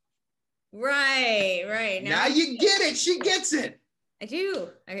fail. Right. Now you get it. She gets it. I do.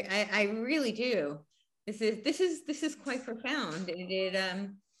 I really do. This is quite profound.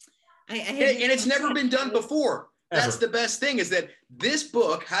 And it's never been done before. That's the best thing, is that this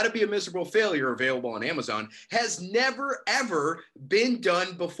book, How to Be a Miserable Failure, available on Amazon, has never, ever been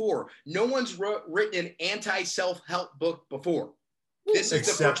done before. No one's written an anti-self-help book before. This is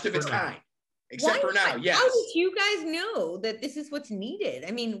the first of its kind. Except for now, yes. How did you guys know that this is what's needed?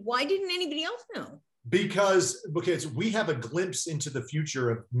 I mean, why didn't anybody else know? Because we have a glimpse into the future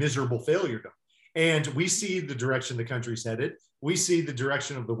of miserable failure. And we see the direction the country's headed. We see the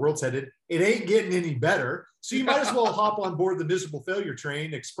direction of the world's headed. It ain't getting any better. So you might as well hop on board the miserable failure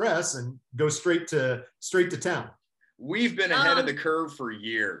train express and go straight to town. We've been ahead of the curve for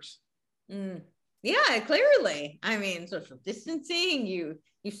years. Yeah, clearly. I mean, social distancing, you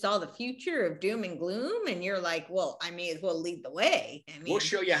saw the future of doom and gloom, and you're like, well, I may as well lead the way. I mean, we'll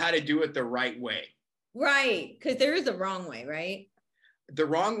show you how to do it the right way. Right, because there is a wrong way, right? The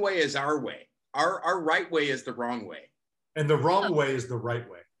wrong way is our way. Our right way is the wrong way. And the wrong way is the right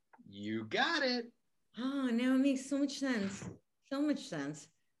way. You got it. Oh, now it makes so much sense. So much sense.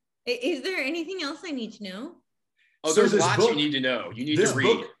 Is there anything else I need to know? Oh, there's lots you need to know. You need to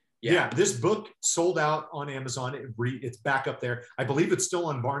read. Yeah, this book sold out on Amazon. It's back up there. I believe it's still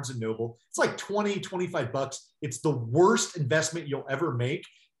on Barnes & Noble. It's like 20, 25 bucks. It's the worst investment you'll ever make.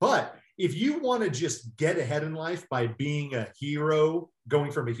 But if you want to just get ahead in life by being a hero,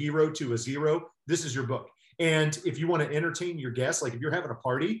 going from a hero to a zero, this is your book. And if you want to entertain your guests, like if you're having a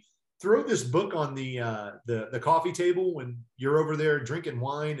party, throw this book on the coffee table when you're over there drinking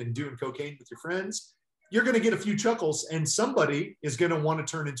wine and doing cocaine with your friends. You're going to get a few chuckles, and somebody is going to want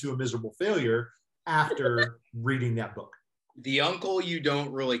to turn into a miserable failure after reading that book. The uncle you don't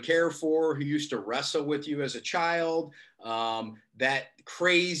really care for, who used to wrestle with you as a child, that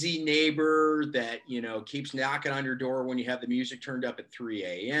crazy neighbor that, you know, keeps knocking on your door when you have the music turned up at 3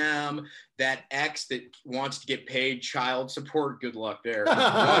 a.m., that ex that wants to get paid child support, good luck there.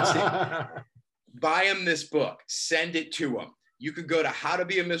 Buy him this book, send it to him. You can go to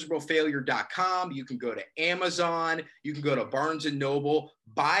howtobeamiserablefailure.com. You can go to Amazon. You can go to Barnes & Noble.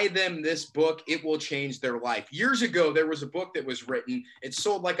 Buy them this book. It will change their life. Years ago, there was a book that was written. It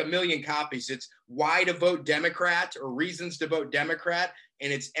sold like 1 million copies. It's Why to Vote Democrat or Reasons to Vote Democrat.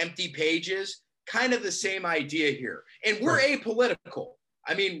 And it's empty pages. Kind of the same idea here. And we're apolitical.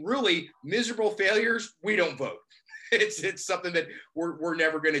 I mean, really, miserable failures, we don't vote. It's something that we're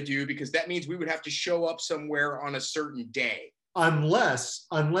never going to do, because that means we would have to show up somewhere on a certain day. Unless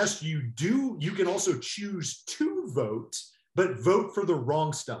you do, you can also choose to vote, but vote for the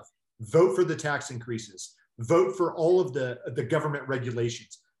wrong stuff. Vote for the tax increases. Vote for all of the government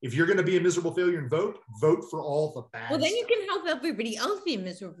regulations. If you're going to be a miserable failure and vote for all the bad Well, then stuff. you can help everybody else be a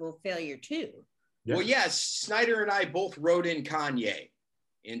miserable failure too. Yeah. Well, yes, Snyder and I both wrote in Kanye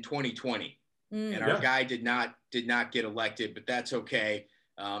in 2020, and our guy did not get elected, but that's okay.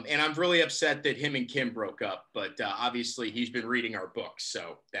 And I'm really upset that him and Kim broke up, but obviously he's been reading our books,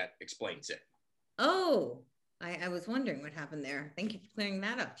 so that explains it. Oh, I was wondering what happened there. Thank you for clearing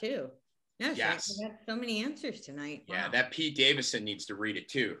that up too. No, yes. I got so many answers tonight. Yeah, wow. that Pete Davidson needs to read it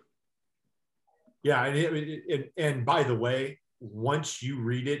too. Yeah, and by the way, once you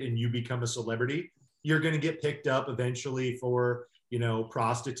read it and you become a celebrity, you're going to get picked up eventually for, you know,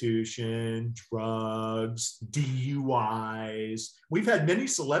 prostitution, drugs, DUIs. We've had many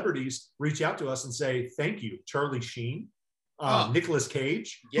celebrities reach out to us and say, thank you. Charlie Sheen, Nicolas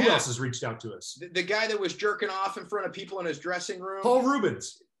Cage. Yeah. Who else has reached out to us? The guy that was jerking off in front of people in his dressing room. Paul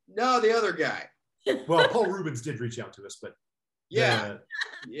Rubens. No, the other guy. Well, Paul Rubens did reach out to us, but yeah,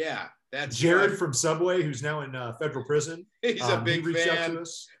 that's Jared from Subway, who's now in federal prison. He's a big he reached fan. out to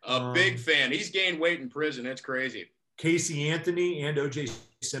us. Big fan. He's gained weight in prison. It's crazy. Casey Anthony and OJ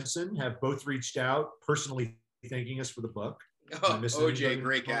Simpson have both reached out, personally thanking us for the book. OJ,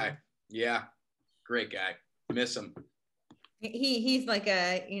 great guy. Yeah, great guy. Miss him. He's like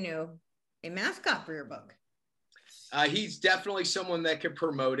a mascot for your book. He's definitely someone that could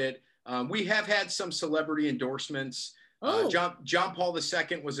promote it. We have had some celebrity endorsements. John Paul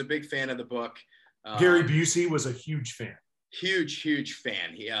II was a big fan of the book. Gary Busey was a huge fan. Huge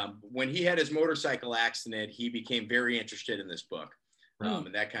fan. He, when he had his motorcycle accident, he became very interested in this book.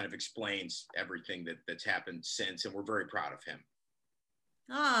 And that kind of explains everything that's happened since, and we're very proud of him.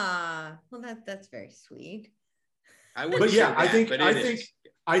 Well, that's very sweet. I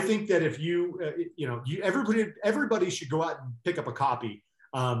think that if everybody should go out and pick up a copy.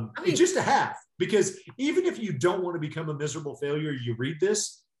 Just to have, because even if you don't want to become a miserable failure, you read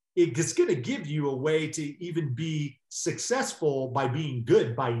this, it's going to give you a way to even be successful by being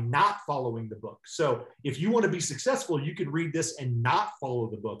good, by not following the book. So if you want to be successful, you can read this and not follow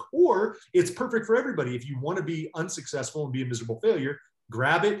the book, or it's perfect for everybody. If you want to be unsuccessful and be a miserable failure,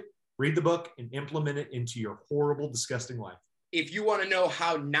 grab it, read the book, and implement it into your horrible, disgusting life. If you want to know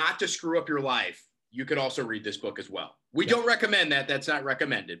how not to screw up your life, you could also read this book as well. We don't recommend that. That's not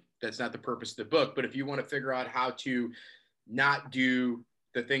recommended. That's not the purpose of the book. But if you want to figure out how to not do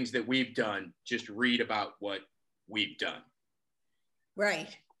the things that we've done, just read about what we've done. Right.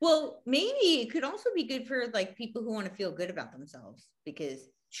 Well, maybe it could also be good for like people who want to feel good about themselves, because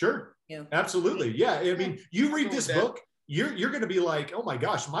sure, absolutely. Yeah. I mean, you read this book, you're going to be like, oh my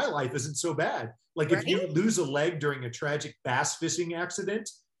gosh, my life isn't so bad. Like if you lose a leg during a tragic bass fishing accident,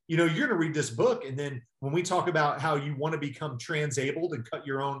 you're going to read this book. And then when we talk about how you want to become transabled and cut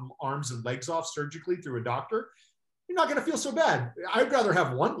your own arms and legs off surgically through a doctor, you're not going to feel so bad. I'd rather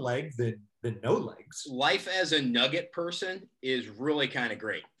have one leg than no legs. Life as a nugget person is really kind of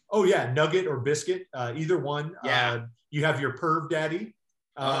great. Oh yeah. Nugget or biscuit, either one. Yeah. You have your perv daddy.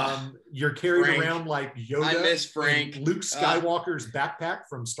 You're carried Frank. Around like Yoda. I miss Frank. Luke Skywalker's backpack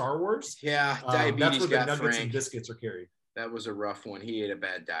from Star Wars. Yeah. Diabetes that's where got the nuggets Frank. and biscuits are carried. That was a rough one. He ate a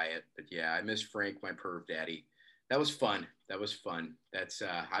bad diet, but yeah, I miss Frank, my perv daddy. That was fun. That's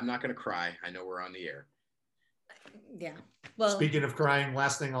I'm not going to cry. I know we're on the air. Yeah. Well, speaking of crying,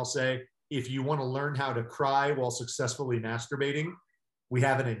 last thing I'll say, if you want to learn how to cry while successfully masturbating, we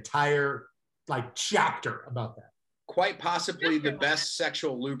have an entire chapter about that. Quite possibly the best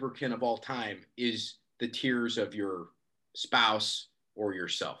sexual lubricant of all time is the tears of your spouse or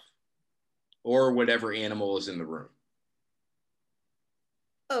yourself or whatever animal is in the room.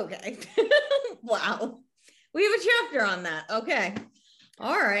 Okay. Wow. We have a chapter on that. Okay.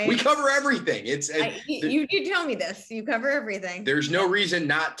 All right. We cover everything. You did tell me this. You cover everything. There's no reason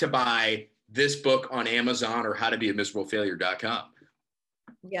not to buy this book on Amazon or howtobeamiserablefailure.com.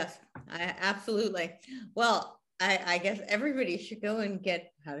 Yes, absolutely. Well, I guess everybody should go and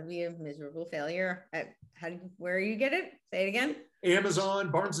get How to Be a Miserable Failure. Where you get it? Say it again.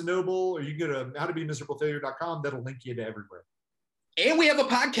 Amazon, Barnes & Noble, or you can go to howtobeamiserablefailure.com. That'll link you to everywhere. And we have a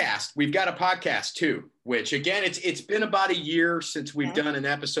podcast. We've got a podcast too, which again, it's been about a year since we've done an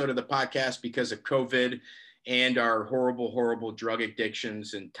episode of the podcast because of COVID and our horrible, horrible drug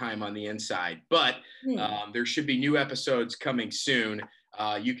addictions and time on the inside. But there should be new episodes coming soon.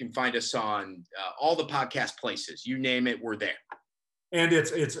 You can find us on all the podcast places. You name it, we're there. And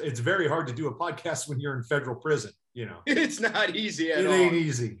it's very hard to do a podcast when you're in federal prison. It's not easy at all. It ain't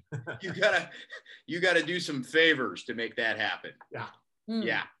easy. you gotta do some favors to make that happen. Yeah.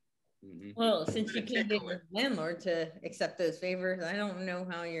 Yeah. Mm-hmm. Well, since you can't get your landlord to accept those favors, I don't know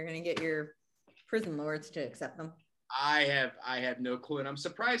how you're going to get your prison lords to accept them. I have no clue, and I'm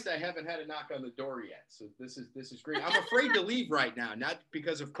surprised I haven't had a knock on the door yet. So this is great. I'm afraid to leave right now, not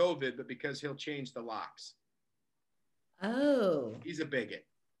because of COVID, but because he'll change the locks. Oh. He's a bigot.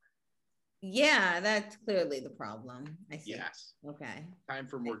 Yeah, that's clearly the problem. I see. Yes. Okay. Time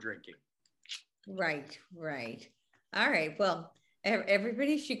for more drinking. Right. All right. Well,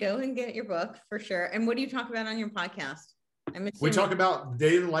 everybody should go and get your book for sure. And what do you talk about on your podcast? We talk about the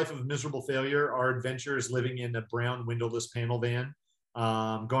daily life of a miserable failure, our adventures living in a brown windowless panel van,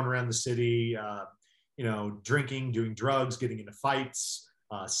 going around the city, drinking, doing drugs, getting into fights,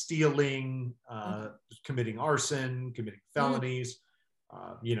 stealing, committing arson, committing felonies.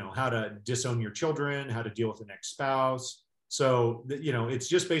 How to disown your children, how to deal with an ex-spouse. So, it's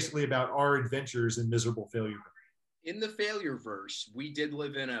just basically about our adventures in miserable failure. In the failure verse, we did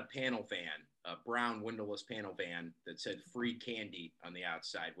live in a panel van, a brown windowless panel van that said free candy on the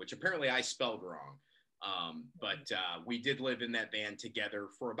outside, which apparently I spelled wrong. But we did live in that van together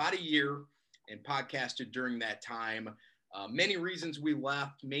for about a year and podcasted during that time. Many reasons we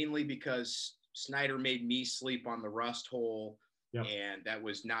left, mainly because Snyder made me sleep on the rust hole. Yep. And that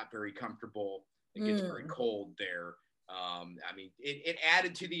was not very comfortable. It gets very cold there. It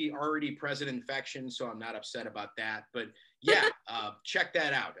added to the already present infection, so I'm not upset about that. But yeah, check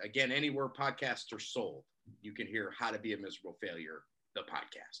that out. Again, anywhere podcasts are sold, you can hear How to Be a Miserable Failure, the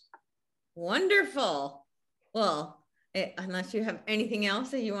podcast. Wonderful. Well, unless you have anything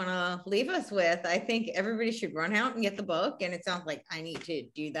else that you want to leave us with, I think everybody should run out and get the book. And it sounds like I need to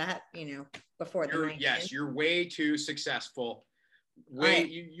do that, before the night. Yes, you're way too successful.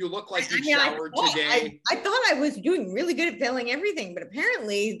 You look like you showered today. I thought I was doing really good at failing everything, but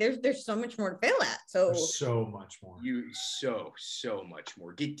apparently there's so much more to fail at. So there's so much more. So much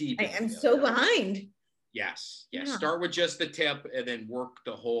more. Get deep. I am so behind. Yes. Yeah. Start with just the tip and then work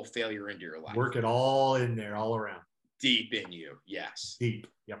the whole failure into your life. Work it all in there, all around. Deep in you. Yes. Deep.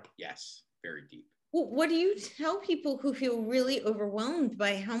 Yep. Yes. Very deep. Well, what do you tell people who feel really overwhelmed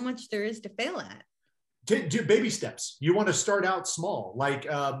by how much there is to fail at? Do baby steps. You want to start out small. Like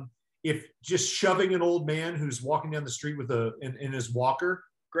if just shoving an old man who's walking down the street with in his walker,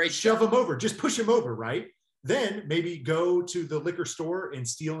 great, shove him over, just push him over, right? Then maybe go to the liquor store and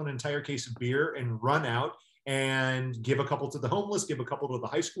steal an entire case of beer and run out and give a couple to the homeless, give a couple to the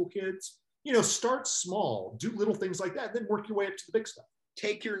high school kids. Start small, do little things like that, then work your way up to the big stuff.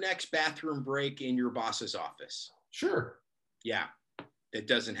 Take your next bathroom break in your boss's office. Sure. Yeah. That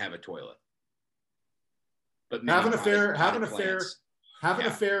doesn't have a toilet. But have an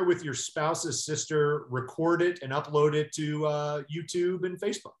affair with your spouse's sister, record it and upload it to YouTube and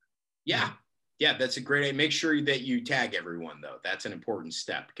Facebook. Yeah, that's a great idea. Make sure that you tag everyone, though. That's an important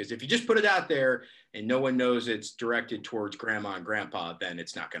step, because if you just put it out there and no one knows it's directed towards grandma and grandpa, then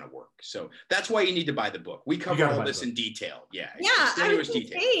it's not going to work. So that's why you need to buy the book. We cover all this in detail. Yeah. I was going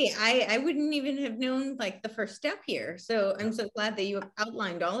to say, I wouldn't even have known the first step here. So I'm so glad that you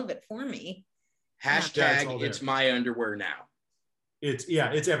outlined all of it for me. Hashtag it's my underwear now.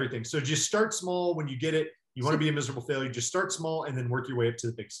 It's everything. So just start small. When you get it, you want to be a miserable failure, just start small and then work your way up to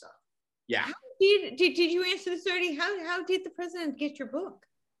the big stuff. Yeah. Did you answer this already? How did the president get your book?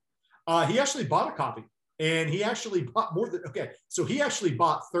 He actually bought a copy And he actually bought so he actually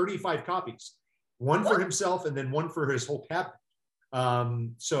bought 35 copies, one for himself and then one for his whole cabinet.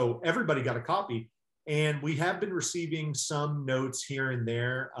 So everybody got a copy. And we have been receiving some notes here and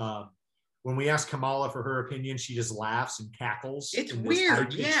there. When we ask Kamala for her opinion, she just laughs and cackles. It's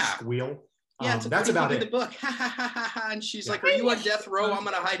weird, yeah. Squeal. Yeah, that's about it. The book, and she's like, "Are you on death row? I'm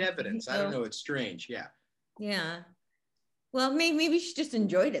going to hide evidence." I don't know. It's strange. Yeah. Yeah. Well, maybe she just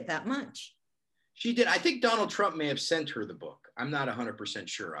enjoyed it that much. She did. I think Donald Trump may have sent her the book. I'm not 100%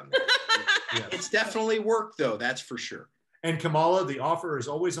 sure on that. Yeah. It's definitely worked, though. That's for sure. And Kamala, the offer is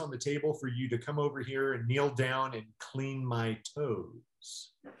always on the table for you to come over here and kneel down and clean my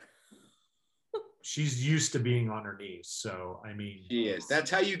toes. She's used to being on her knees. So, I mean. She is. That's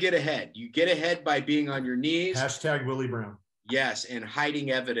how you get ahead. You get ahead by being on your knees. Hashtag Willie Brown. Yes, and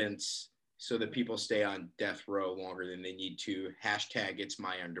hiding evidence so that people stay on death row longer than they need to. Hashtag it's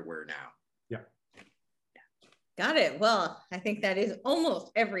my underwear now. Yeah. Got it. Well, I think that is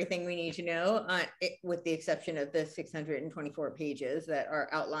almost everything we need to know, with the exception of the 624 pages that are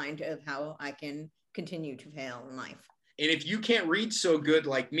outlined of how I can continue to fail in life. And if you can't read so good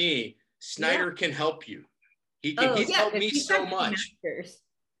like me, Snyder can help you. He's helped me so much.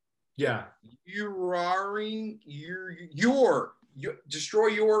 Yeah. Destroy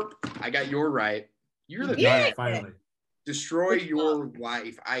your, I got your right. You're the guy finally. Destroy your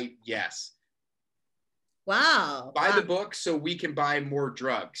life. Yes. Wow. Buy the book so we can buy more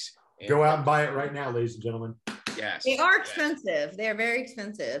drugs. Go out and buy it right now, ladies and gentlemen. Yes. They are expensive. They're very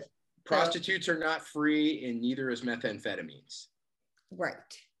expensive. Prostitutes are not free, and neither is methamphetamines. Right.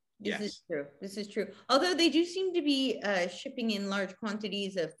 This is true. Although they do seem to be shipping in large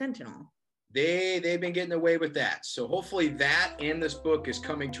quantities of fentanyl. They've been getting away with that. So hopefully that and this book is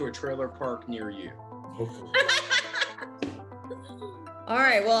coming to a trailer park near you. Hopefully. All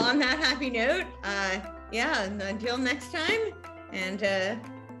right. Well, on that happy note, until next time. And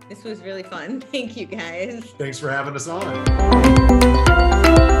this was really fun. Thank you, guys. Thanks for having us on.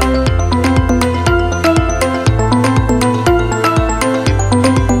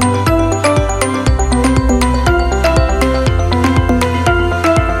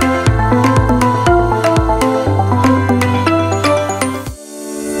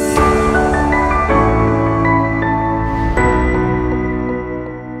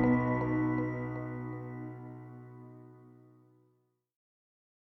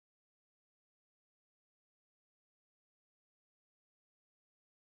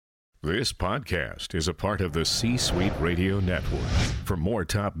 This podcast is a part of the C-Suite Radio Network. For more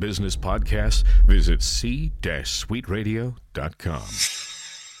top business podcasts, visit c-suiteradio.com.